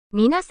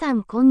皆さ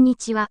んこんに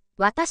ちは。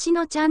私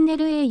のチャンネ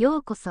ルへよ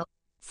うこそ。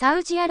サ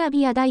ウジアラ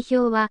ビア代表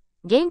は、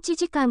現地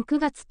時間9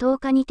月10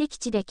日に敵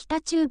地で北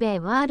中米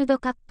ワールド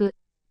カップ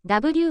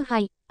W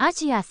杯ア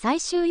ジア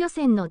最終予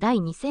選の第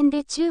2戦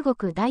で中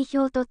国代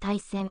表と対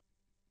戦。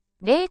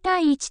0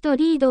対1と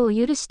リードを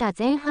許した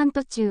前半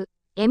途中、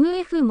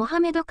MF モハ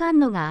メド・カン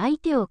ノが相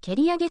手を蹴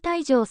り上げ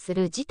退場す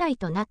る事態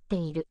となって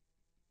いる。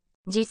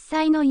実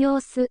際の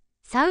様子、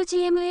サウジ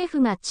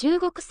MF が中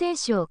国選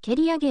手を蹴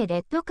り上げレ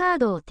ッドカー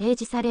ドを提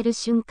示される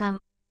瞬間。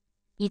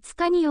5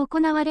日に行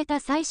われた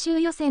最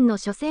終予選の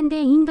初戦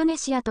でインドネ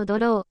シアとド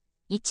ロ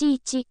ー、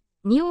1-1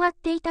に終わっ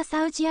ていた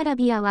サウジアラ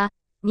ビアは、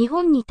日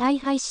本に大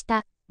敗し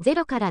た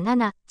0から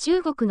7、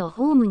中国の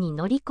ホームに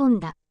乗り込ん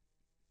だ。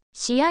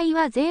試合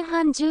は前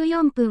半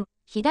14分、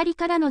左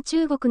からの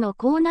中国の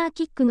コーナー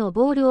キックの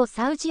ボールを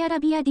サウジアラ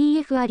ビア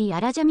DF アリ・ア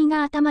ラジャミ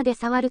が頭で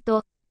触る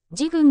と、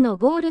自軍の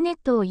ゴールネッ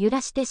トを揺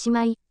らしてし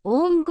まい、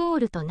オウンゴー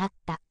ルとなっ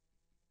た。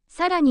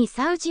さらに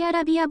サウジア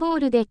ラビアボー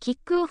ルでキッ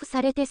クオフ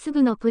されてす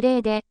ぐのプレ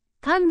ーで、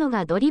カンノ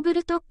がドリブ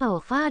ル突破を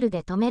ファール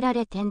で止めら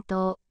れ転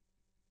倒。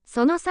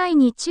その際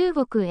に中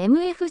国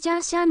MF ジャ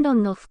ンシャンロ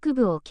ンの腹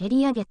部を蹴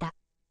り上げた。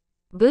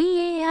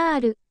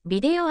VAR、ビ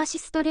デオアシ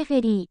ストレフ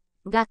ェリ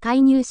ーが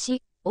介入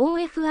し、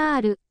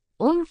OFR、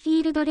オンフ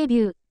ィールドレ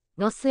ビュー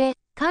の末、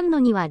カン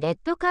ノにはレッ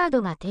ドカー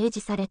ドが提示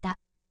された。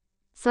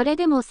それ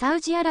でもサウ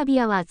ジアラビ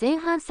アは前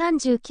半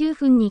39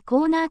分に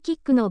コーナーキッ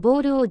クのボ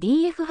ールを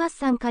DF ハッ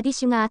サン・カディ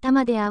シュが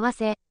頭で合わ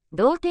せ、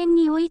同点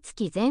に追いつ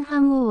き前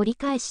半を折り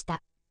返し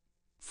た。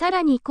さ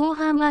らに後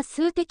半は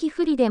数的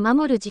不利で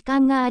守る時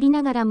間があり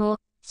ながらも、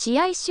試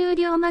合終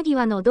了間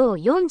際の同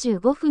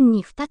45分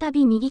に再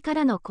び右か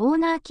らのコー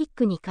ナーキッ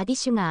クにカディ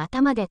シュが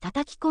頭で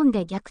叩き込ん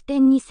で逆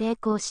転に成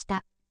功し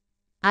た。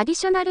アディ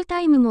ショナル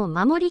タイムも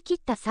守り切っ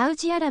たサウ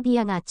ジアラビ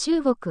アが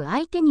中国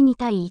相手に2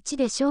対1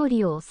で勝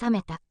利を収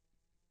めた。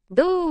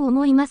どう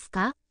思います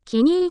か？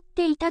気に入っ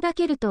ていただ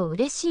けると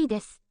嬉しいで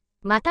す。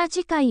また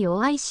次回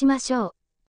お会いしましょう。